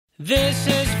This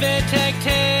is Vittek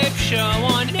Tape Show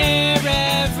on air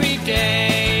every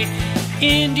day.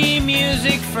 Indie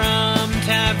music from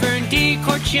Tavern di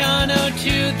Corciano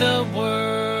to the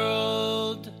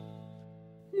world.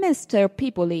 Mr.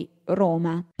 Pipoli,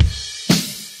 Roma.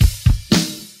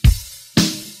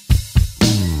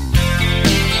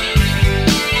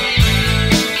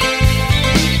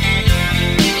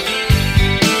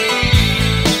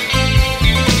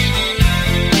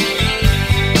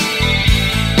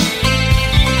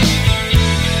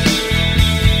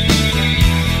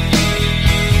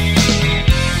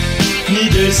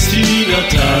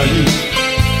 Destinatari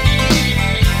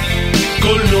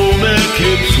col nome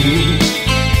che fu,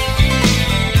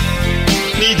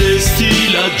 mi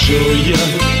desti la gioia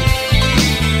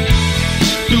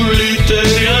d'un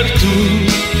litterar tu.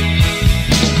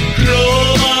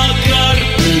 Roma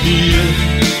carpe diem,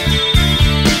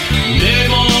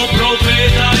 nemo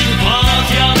profeta in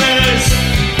patria mes,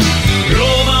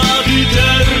 Roma di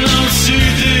Eternal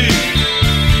City.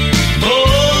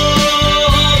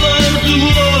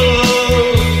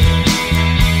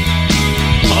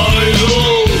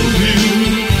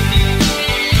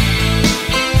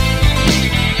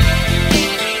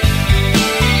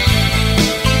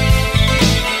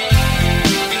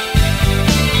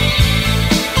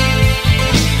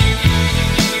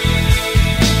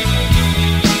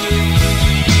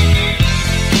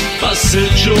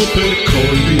 Passeggio per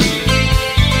colli,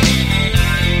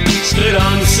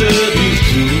 speranze e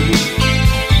virtù,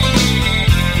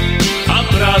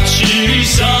 abbracci,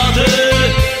 risate,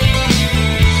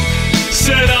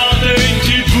 serate in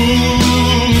TV.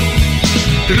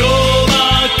 Roma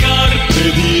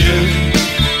carpe diem,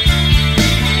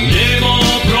 nemo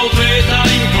profeta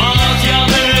in patria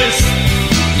mes,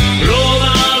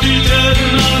 Roma di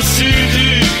Eternal City.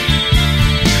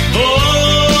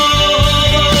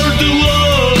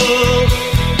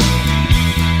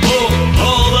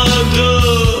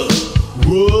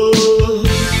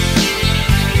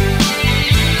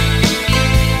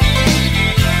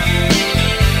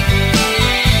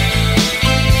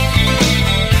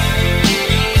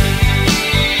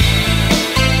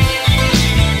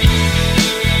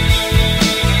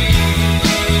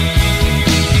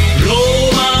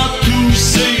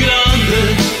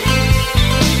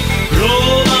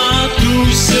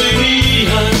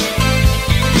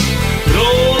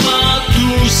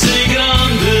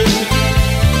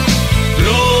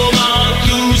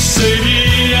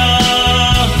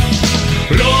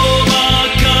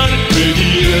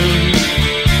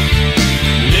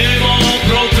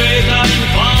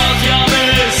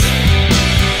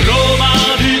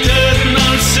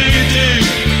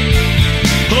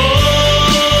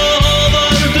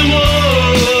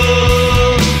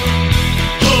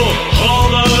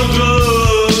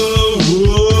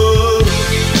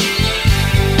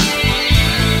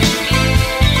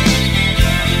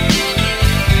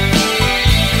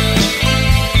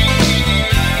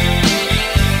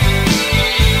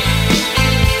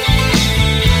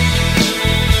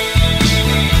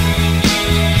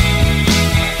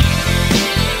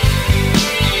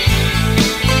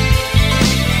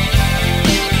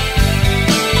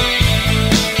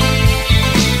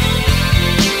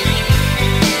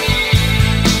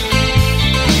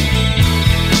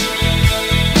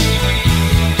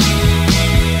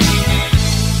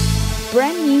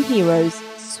 Heroes,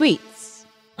 Sweets.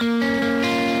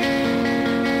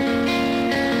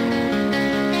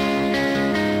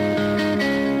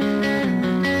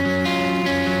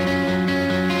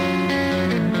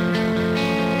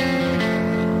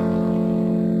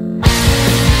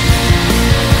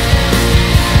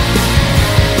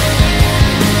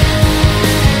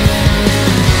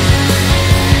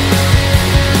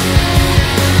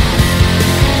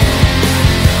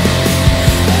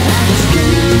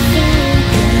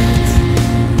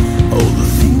 All the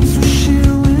things we shared.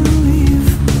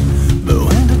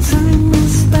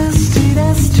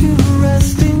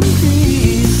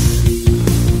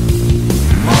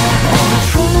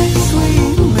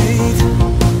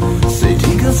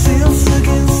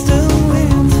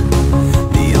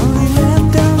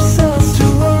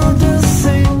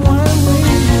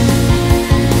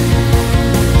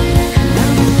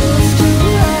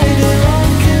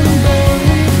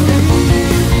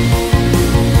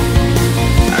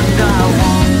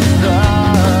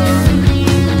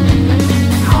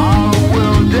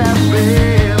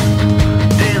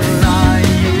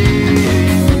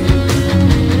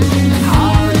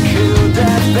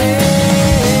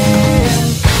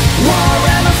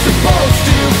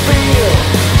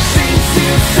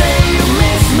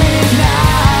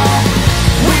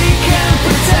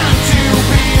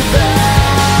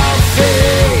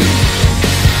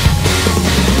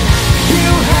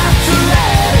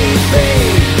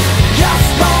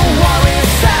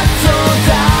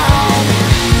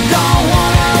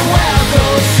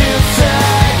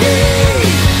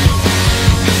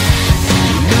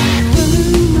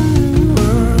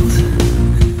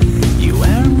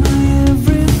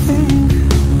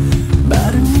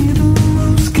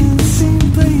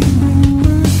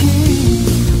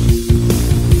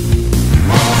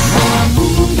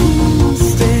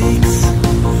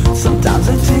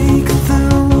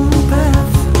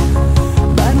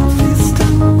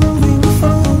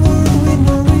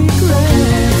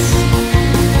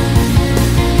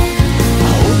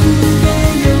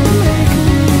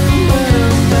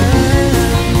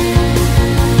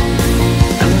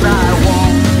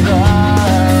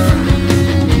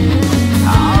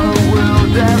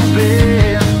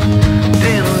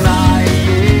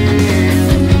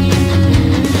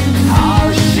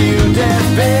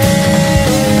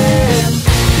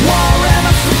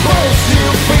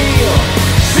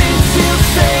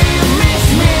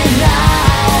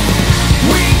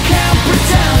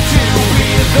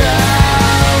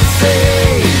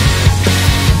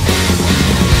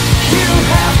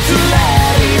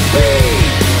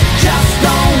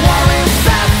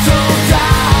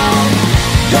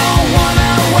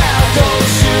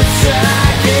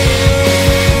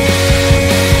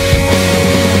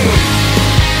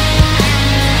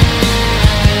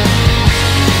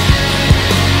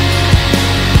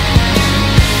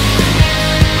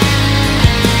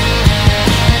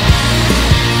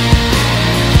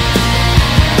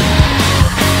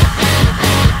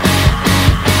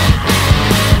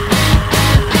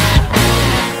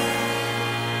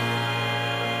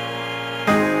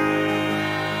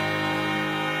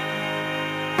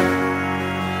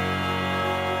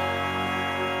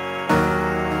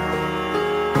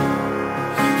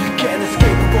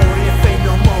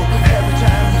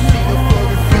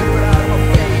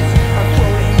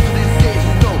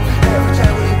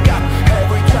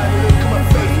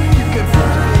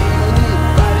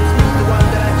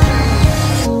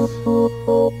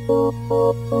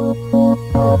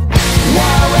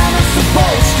 How am I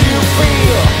supposed to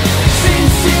feel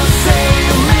since you say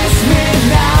you miss me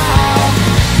now?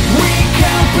 We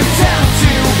can't pretend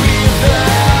to be the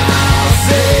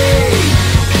same.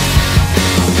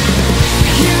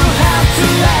 You have to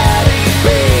let it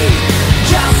be.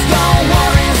 Just don't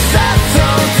worry,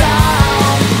 settle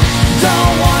down.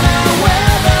 Don't wanna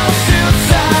wear those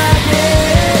suits again.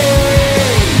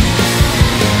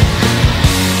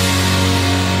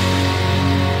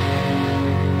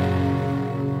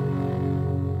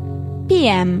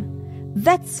 PM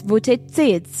Thatz Wut IT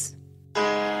Iz.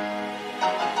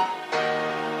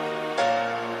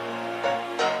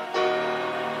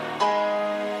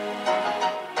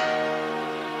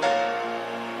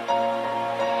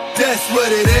 That's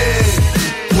what it is.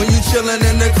 When you chillin'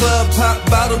 in the club, pop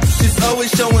bottle, she's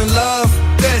always showing love.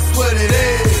 That's what it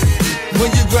is.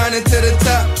 When you grindin' to the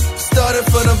top, started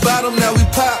from the bottom, now we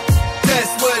pop.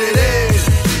 That's what it is.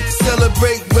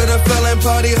 Celebrate with a felon,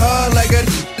 party hard like I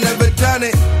never done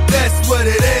it. That's what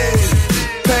it is.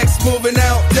 Packs moving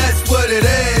out, that's what it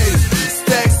is.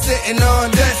 Stacks sitting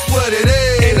on, that's what it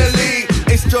is. In the league,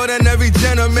 extraordinary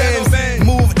gentlemen.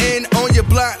 Move in on your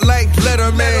block like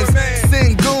Letterman.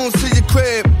 Send goons to your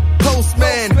crib,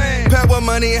 postman. Power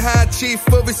money, high chief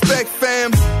for respect,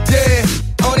 fam. Yeah,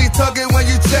 only talking when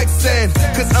you check send.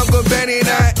 Cause Uncle Benny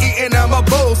not eating out my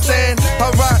bowl stand.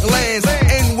 I rock lands,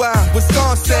 NY,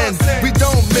 Wisconsin. We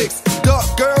don't mix dark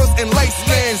girls and light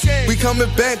skins. We coming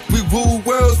back, we rule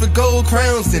worlds with gold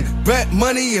crowns and rap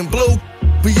money and blow.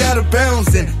 We out of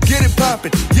bounds and get it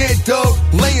poppin', yeah dog,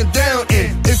 laying down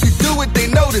and if you do it they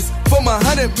notice. For my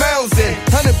 100 miles and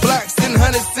 100 blocks and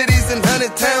 100 cities and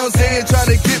 100 towns. They ain't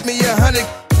trying to get me 100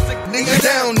 niggas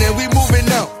down and we moving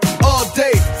out all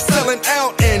day, selling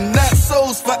out and not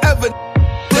souls forever.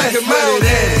 Black and what it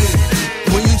is.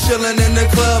 When you chillin' in the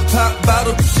club, pop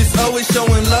bottle, she's always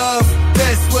showing love.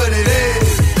 That's what it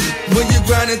is. When you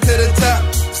grindin' to the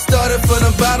top, started from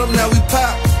the bottom, now we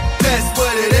pop. That's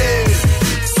what it is.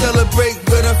 Celebrate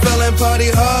with a felon, party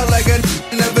hard like I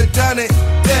never done it.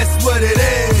 That's what it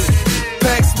is.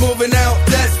 Packs moving out,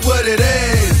 that's what it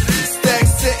is.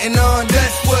 Stacks sitting on,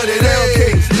 that's what it is.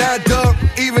 Cage, not dog,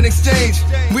 even exchange.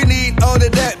 We need all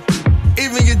of that,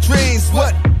 even your dreams.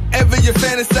 Whatever you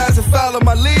fantasize and follow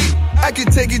my lead, I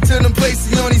can take you to them places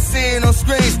you only seeing on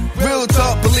screens. Real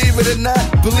talk, believe it or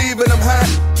not, believe it, I'm hot.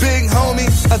 Big homie,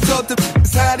 I taught the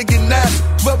it's how to get knocked.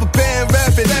 Rubber band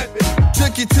rapping,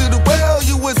 took you to the well,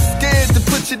 you was scared to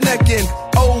put your neck in.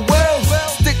 Oh well,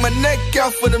 stick my neck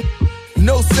out for them,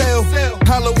 no sale.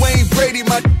 Halloween Brady,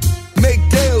 my make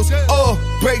deals, or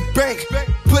break bank.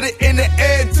 Put it in the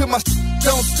air till my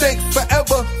don't stink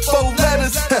forever. 4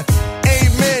 letters,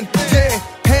 amen, yeah,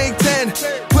 hang 10.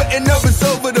 Putting numbers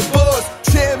over the boards,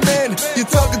 chairman. You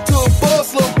talking to a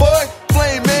boss, little boy,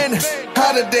 flamin'.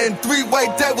 Hotter than 3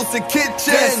 white devils in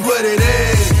kitchen. That's what it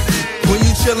is. When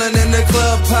you chillin' in the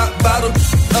club, pop bottle,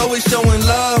 always showing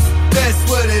love. That's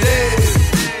what it is.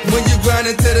 When you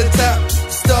grindin' to the top,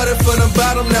 started from the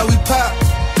bottom, now we pop.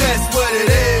 That's what it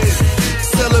is.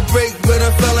 Celebrate with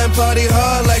a felon, party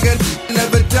hard like I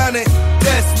never done it.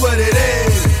 That's what it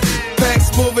is.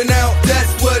 Packs moving out,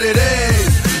 that's what it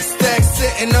is. Stacks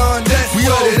sitting on, that's we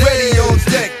what it is. We already on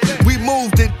deck, we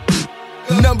moved it.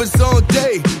 Numbers on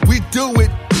day, we do it.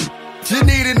 You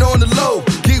need it on the low,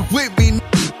 get with me.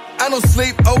 I don't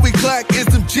sleep, we clock is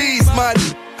them G's, my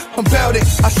I'm bout it,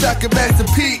 I shock a Master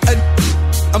P.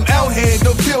 I'm out here,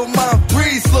 don't kill my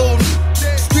breeze, slow.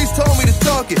 Streets told me to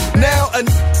talk it, now I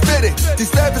spit it.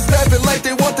 These rappers rapping like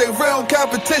they want their real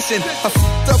competition. I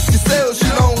f***ed up your sales,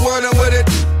 you don't want it with it.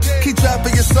 Keep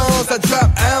dropping your songs, I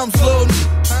drop albums, low.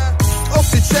 Off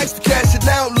the checks, cash it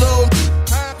out, low.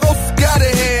 Off got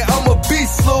it here, I'm a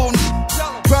beast, low.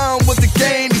 Problem with the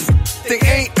game, they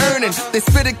ain't earning. They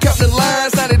spit a couple of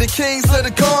lines out of the kings to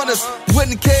the corners.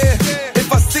 Wouldn't care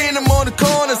if I seen them on the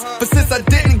corners, but since I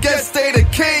didn't guess they the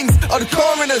kings or the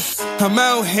coroners. I'm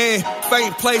out here,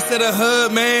 fighting place to the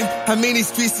hood, man. How many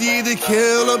streets you either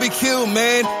kill or be killed,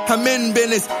 man? I'm in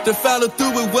business to follow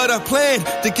through with what I planned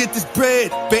to get this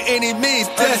bread by any means.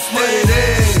 That's what it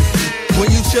is. When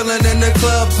you chillin' in the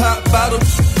club, pop bottle,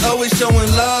 always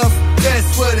showing love.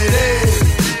 That's what it is.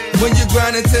 When you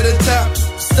grindin' to the top,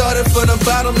 started from the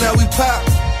bottom, now we pop.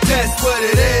 That's what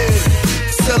it is.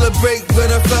 Celebrate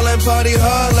with a felon, party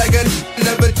hard like I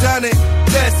never done it.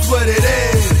 That's what it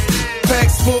is.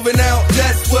 Packs moving out,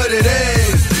 that's what it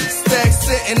is. Stacks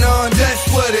sitting on, that's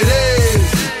what it is.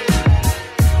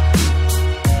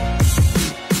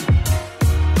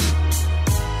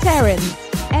 Aeren,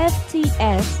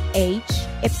 FTSHYL.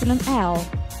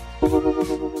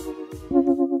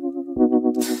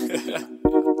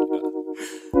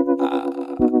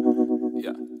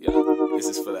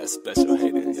 special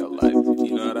hater in your life.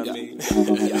 You know what I mean?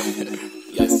 Yeah.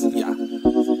 Yes, yeah.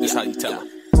 This how you tell them.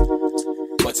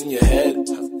 What's in your head?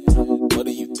 What are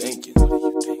you thinking?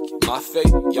 My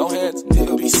fate, your hands,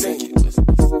 it'll be sinking.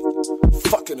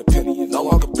 Fucking opinion, no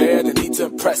longer bear the need to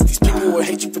impress. These people will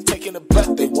hate you for taking a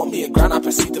breath. They want me in ground, I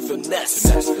proceed to finesse.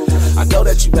 I know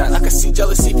that you mad, I can see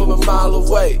jealousy from a mile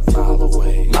away.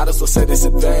 Might as well say this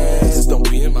advance, don't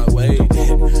be in my way.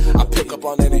 I pick up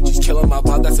on energies, killing my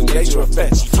vibe, that's a major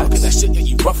offense. You talking that shit, yeah,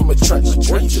 you run from a trench.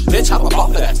 You bitch, hop up off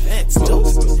of that fence, dude.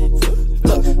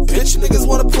 Look, bitch, niggas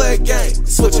wanna play a game.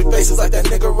 Switching faces like that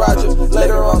nigga Roger.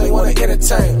 Later on, they wanna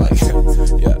entertain. Like,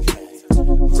 yeah.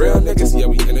 Real niggas, yeah,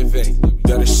 we innovate. You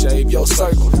better shave your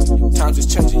circle. Times is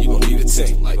changing, you gon' need a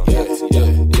team. Like, yeah.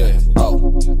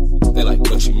 Oh, they like,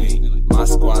 what you mean? My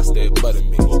squad stay butter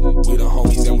me. We the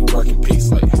homies and we work in peace.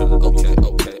 Like, okay.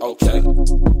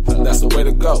 That's the way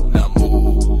to go. Now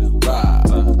move,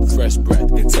 ride, fresh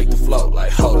breath, and take the flow.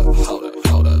 Like, hold up.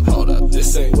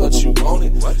 This ain't what you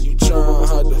wanted. You trying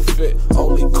hard to fit.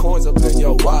 Only coins up in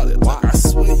your wallet. Like, I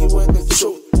swear you in the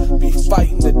truth. Be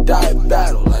fighting the die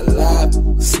battle. Like, laugh,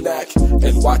 snack,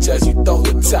 and watch as you throw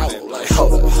the towel. Like,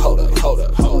 hold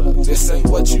up. This ain't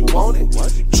what you wanted.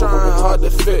 You trying hard to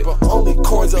fit, but only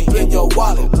coins up in your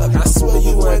wallet. Like, I swear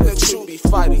you ain't the truth. Be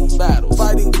fighting battle.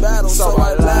 So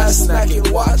I laugh, snack, and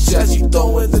watch as you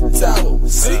throw in the towel.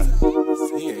 See?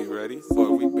 He ain't ready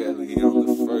for we barely on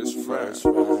the first round.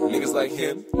 Niggas like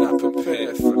him, not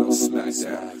prepared for no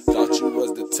smackdown. Thought you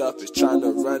was the toughest, trying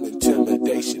to run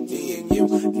intimidation. Me and you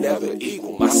never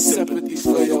equal. My sympathies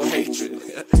for your hatred.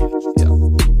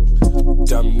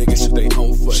 Dumb niggas shoot they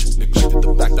own foot. Neglected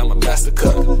the fact I'm a master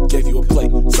cook. Gave you a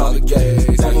plate, solid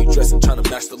gaze. Now you dressing, trying to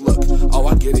match the look. Oh,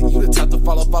 I get it, you the type to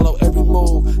follow every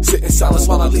move. Sit in silence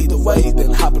while I lead the way,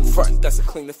 then hop in front. That's a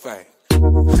claim to fame.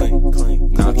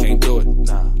 Clean. Nah, I can't do it.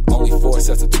 Nah. Only 4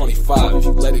 sets of 25. If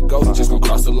you let it go, you just gon'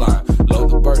 cross the line. Load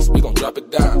the burst, we gon' drop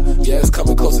it down. Yeah, it's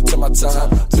coming closer to my time.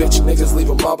 Bitch, niggas leave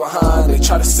them all behind. They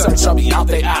try to search, I'll be out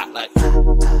they eye. Like,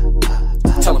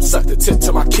 tell them suck the tip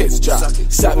to my kids' job.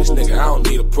 Savage nigga, I don't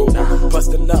need a proof.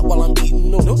 Bustin' up while I'm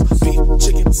eating noodles. Beef,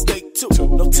 chicken, steak too.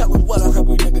 No telling what a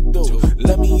hungry nigga do.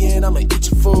 Let me in, I'ma eat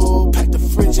your food. Pack the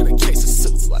fridge in a case of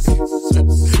suits. Like,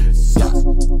 yeah.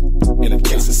 In a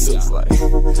case of suits. Like,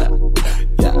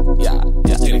 yeah.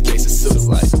 In a case of suits.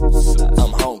 Like,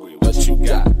 I'm hungry, what you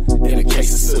got? In a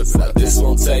case of suits. Like, this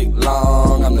won't take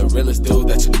long. I'm the realest dude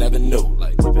that you never knew.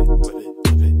 Like, whip it,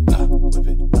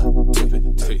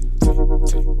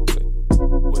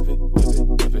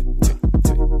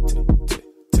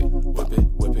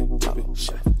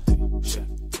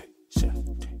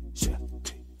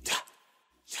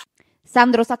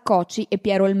 Sandro Saccocci e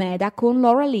Piero Olmeda con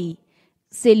Loralee.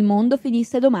 Se il mondo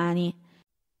finisse domani.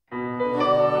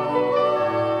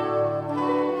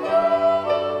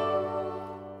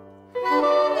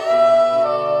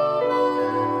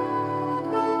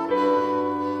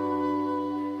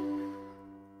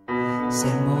 Se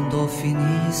il mondo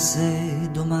finisse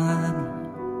domani,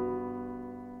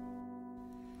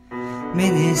 me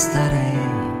ne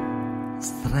starei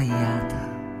sdraiata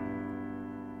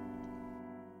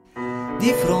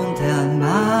di fronte al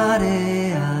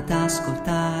mare ad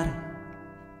ascoltare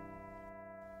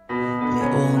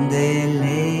le onde e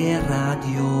le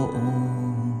radio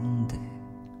onde.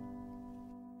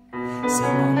 Se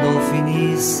il mondo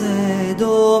finisse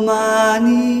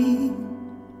domani,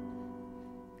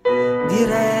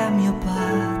 direi a mio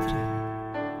padre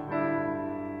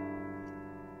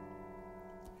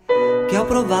che ho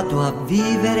provato a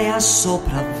vivere e a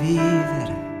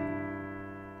sopravvivere,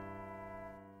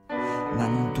 ma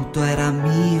non tutto era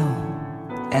mio,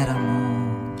 era amore.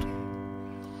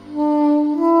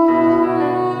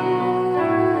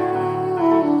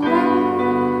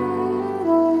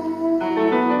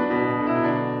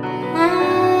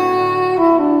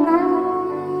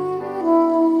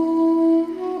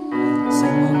 Se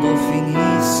il mondo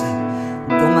finisse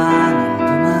domani,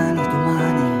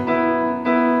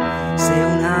 se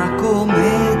una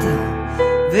cometa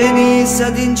venisse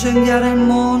ad incendiare il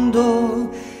mondo,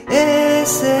 e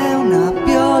se una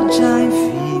pioggia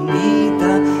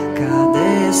infinita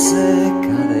cadesse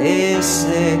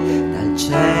dal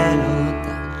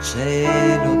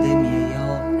cielo dei miei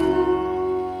occhi.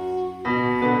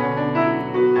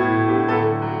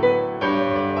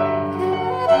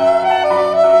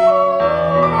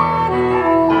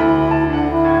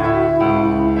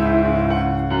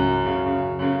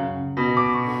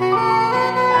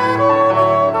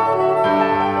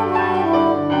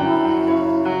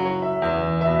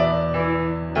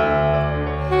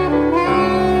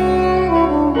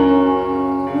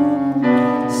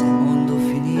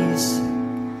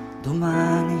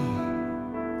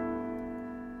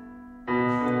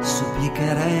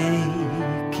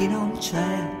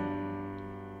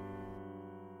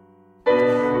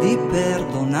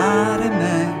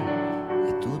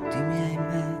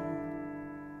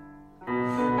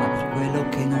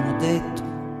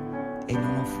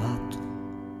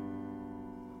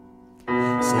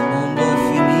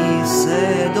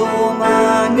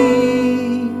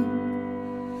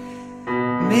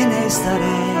 me ne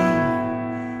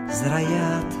starei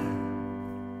sdraiata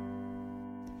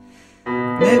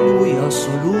nel buio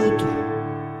assoluto,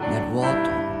 nel vuoto,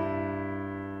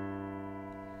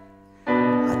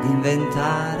 ad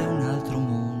inventare un altro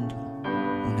mondo,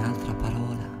 un'altra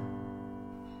parola.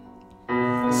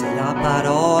 Se la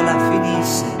parola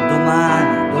finisse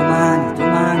domani, domani,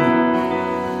 domani,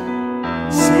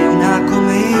 se una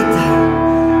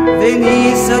cometa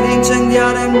venisse ad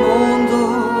incendiare il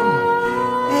mondo,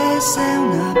 e se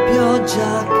una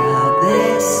pioggia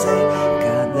cadesse,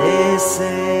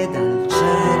 cadesse dal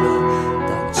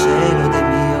cielo dei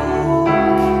miei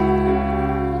occhi,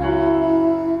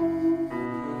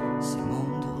 se il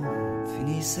mondo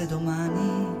finisse domani,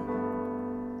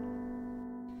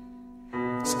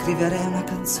 scriverei una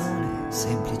canzone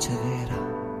semplice e vera,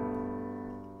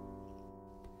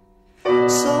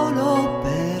 solo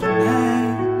per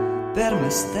me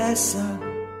stessa,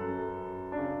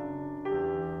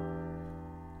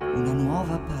 una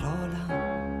nuova parola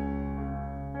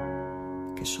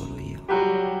che solo io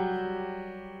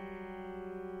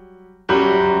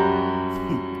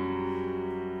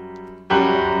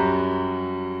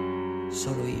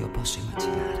posso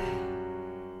immaginare.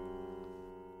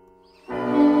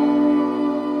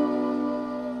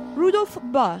 Rudolph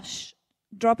Bush,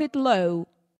 Drop It Low.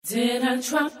 Did I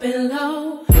drop it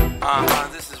low?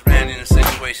 This is Randy in a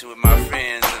situation with my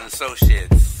friends and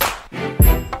associates.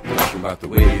 Talking about the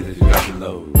way that you drop it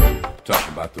low.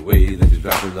 Talking about the way that you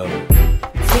drop it low.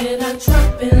 Did I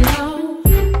drop it low?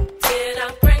 Did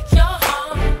I break your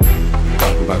heart?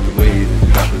 Talking about the way that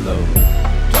you drop it low.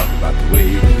 Talking about the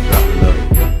way that you drop it low.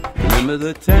 Remember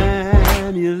the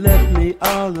time you left me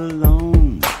all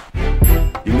alone?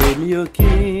 You made me your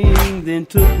king, then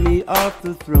took me off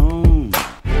the throne.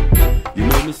 You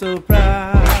made me so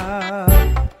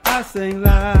proud, I sang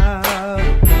loud.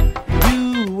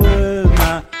 You were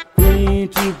my queen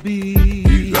to be.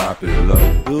 You drop it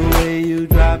low. The way you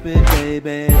drop it,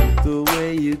 baby, the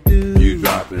way you do. You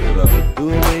drop it low. The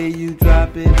way you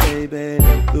drop it, baby,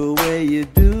 the way you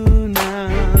do now.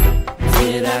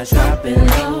 Did I drop it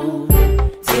low?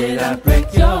 Did I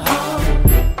break your heart?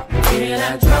 Did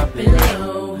I drop it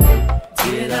low?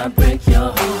 Did I break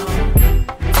your heart?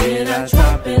 Did I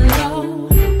drop it low?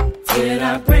 Did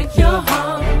I break your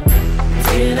heart?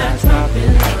 Did I drop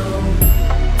it low?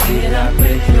 Did I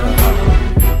break your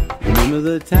heart? Remember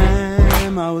the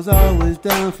time I was always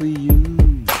down for you.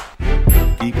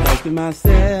 Keep asking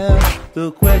myself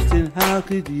the question, how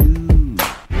could you?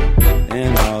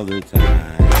 And all the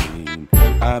time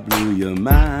I blew your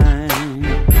mind.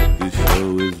 This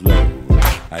show is low.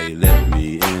 How you left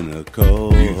me in a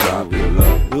cold. You drop it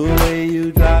low. The way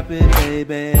you drop it,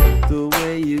 baby, the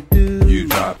way you do. You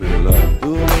drop it low.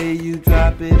 The way you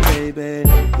drop it, baby,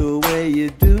 the way you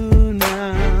do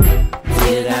now.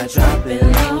 Did I drop it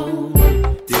low?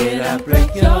 Did I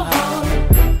break your heart?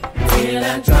 Did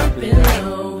I drop it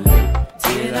low?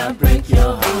 Did I break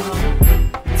your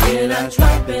heart? Did I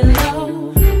drop it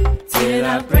low? Did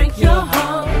I break your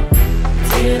heart?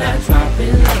 Did I drop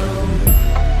it low?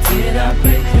 Did I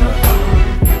break your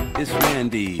heart? It's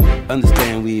Randy.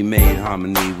 Understand we made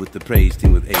harmony with the praise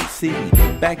team with AC.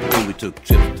 Back when we took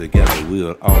trips together, we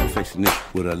were all affectionate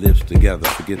with our lips together.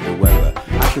 Forget the weather.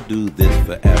 I could do this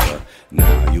forever.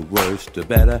 Now you worse to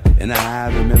better. And I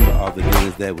remember all the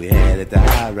dinners that we had at the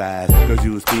high rise. Cause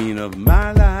you was queen of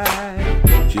my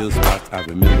life. Chill spots, I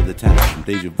remember the time.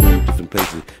 Deja vu, different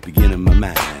places begin in my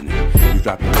mind. You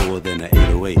drop it lower than the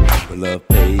 808. But love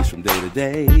pays from day to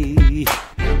day.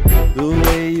 The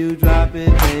way you drop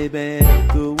it, baby,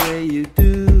 the way you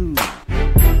do.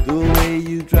 The way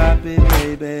you drop it,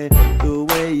 baby, the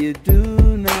way you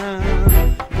do now.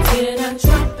 Did I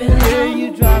drop it low? Yeah,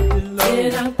 you dropped it low.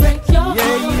 Did I break your heart?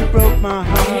 Yeah, you broke my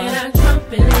heart. Did I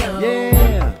drop it low?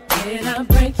 Yeah. Did I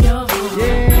break your heart?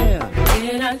 Yeah.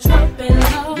 Did I drop it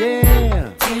low?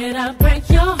 Yeah. Did I break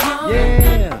your heart?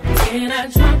 Yeah. Did I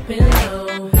drop it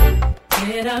low?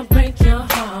 Did I break your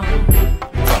heart?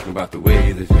 Talking about the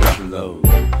way that you drop it low.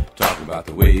 Talking about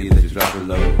the way that you drop it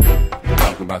low.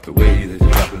 Talking about the way that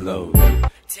you drop it low.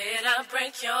 Did I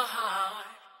break your heart?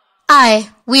 Hi,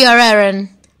 we are Aeren.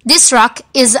 This rock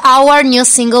is our new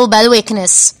single Bad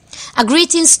Weakness. A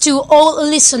greetings to all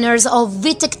listeners of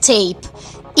Vittek Tape,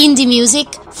 indie music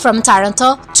from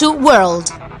Taranto to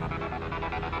world.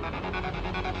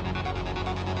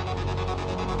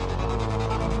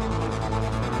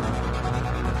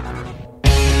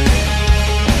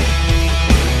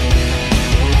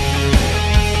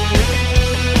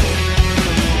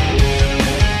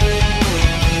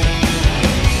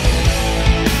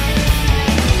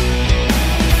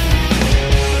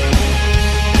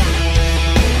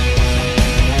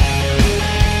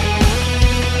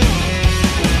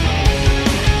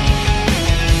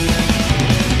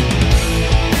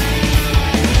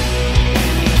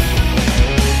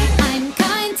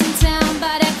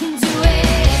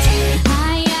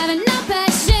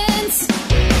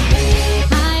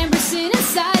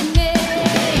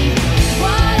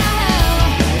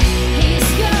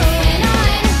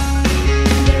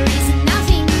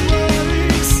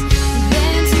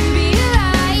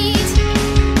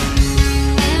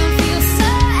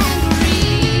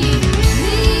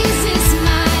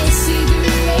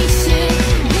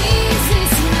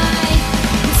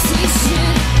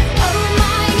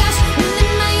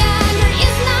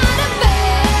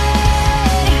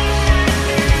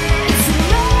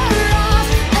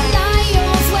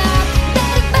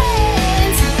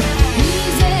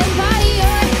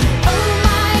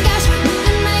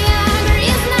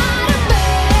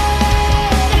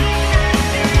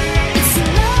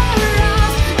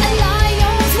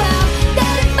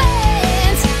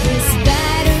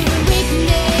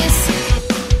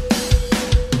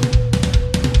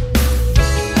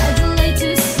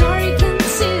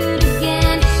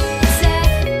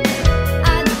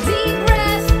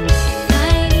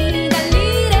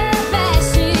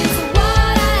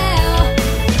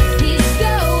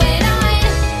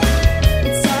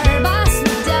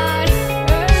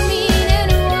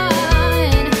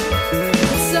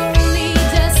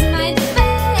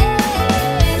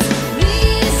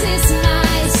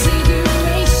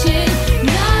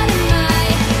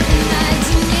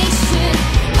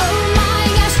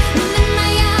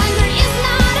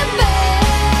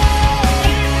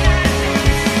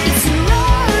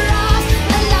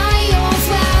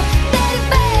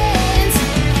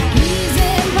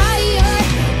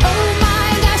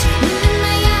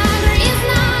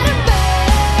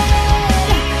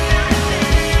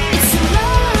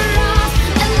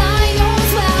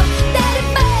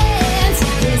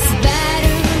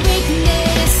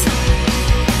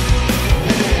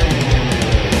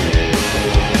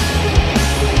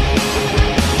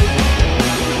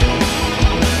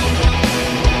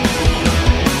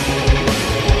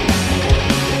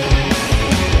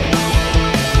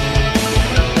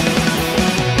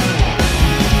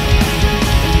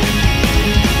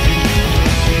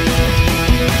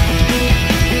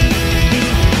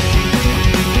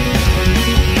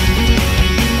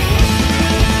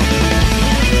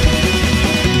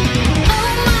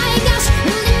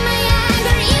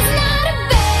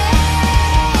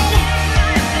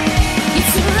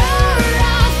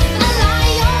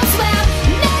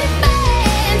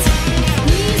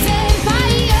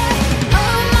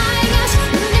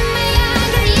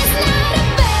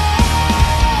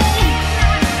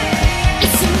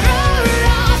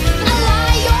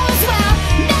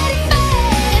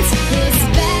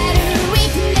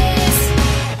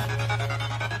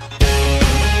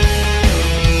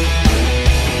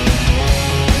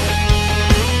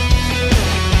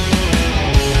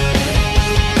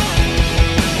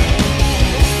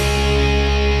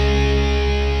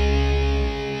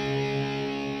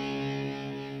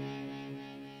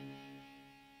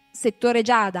 Settore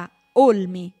Giada,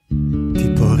 Olmi. Ti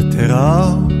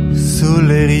porterò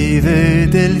sulle rive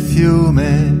del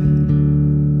fiume,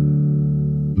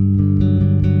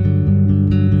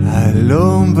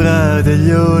 all'ombra degli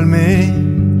olmi,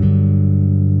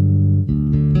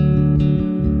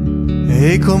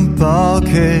 e con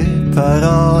poche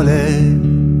parole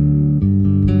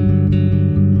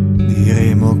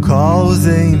diremo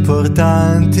cose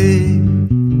importanti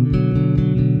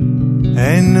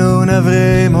e non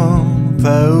avremo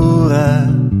paura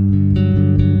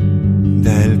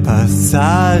del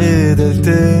passare del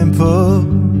tempo,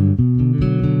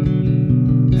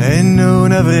 e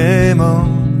non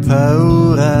avremo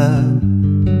paura,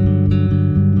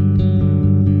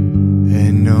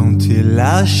 e non ti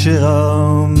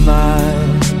lascerò mai.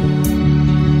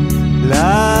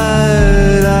 La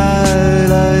la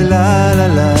la la la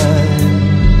la.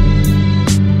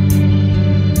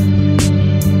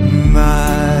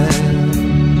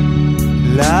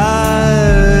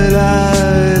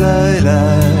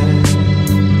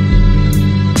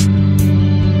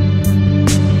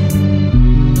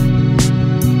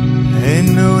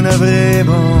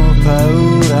 Avremo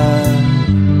paura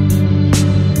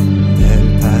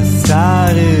del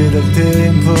passare del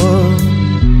tempo,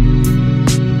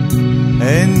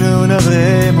 e non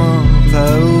avremo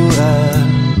paura,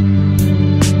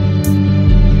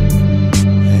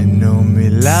 e non mi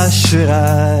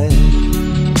lascerai.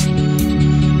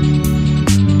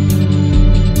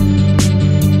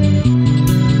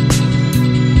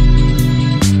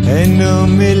 E non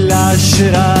mi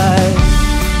lascerai.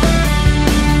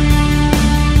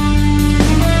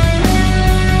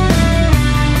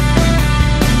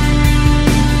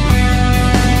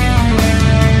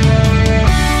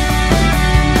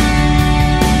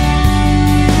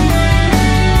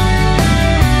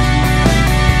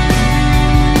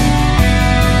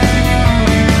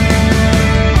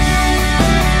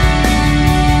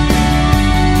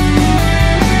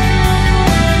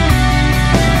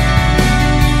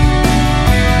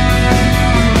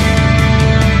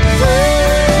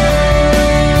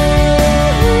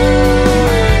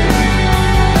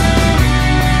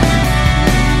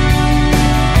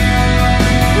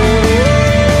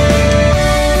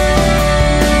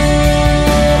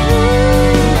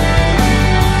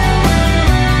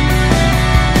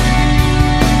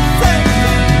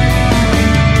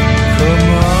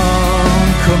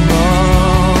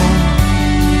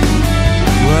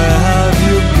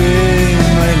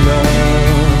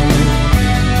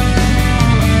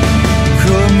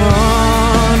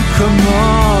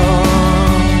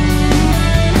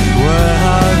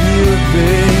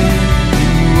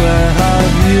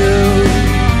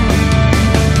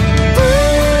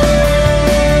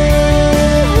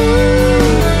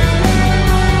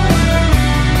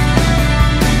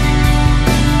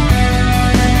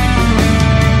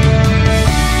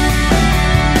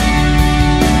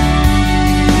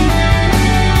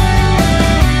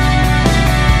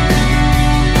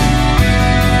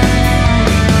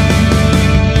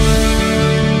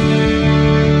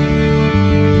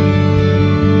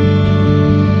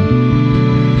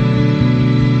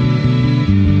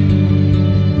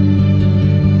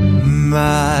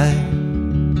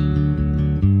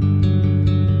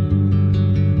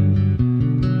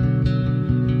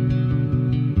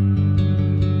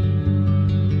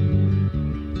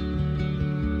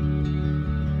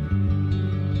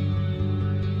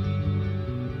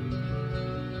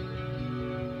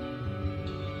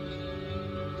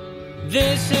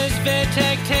 This is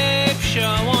Vittek Tape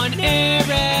Show on air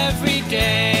every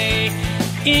day.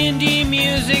 Indie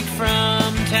music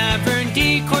from Tavern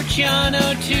di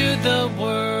Corciano to the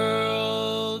world.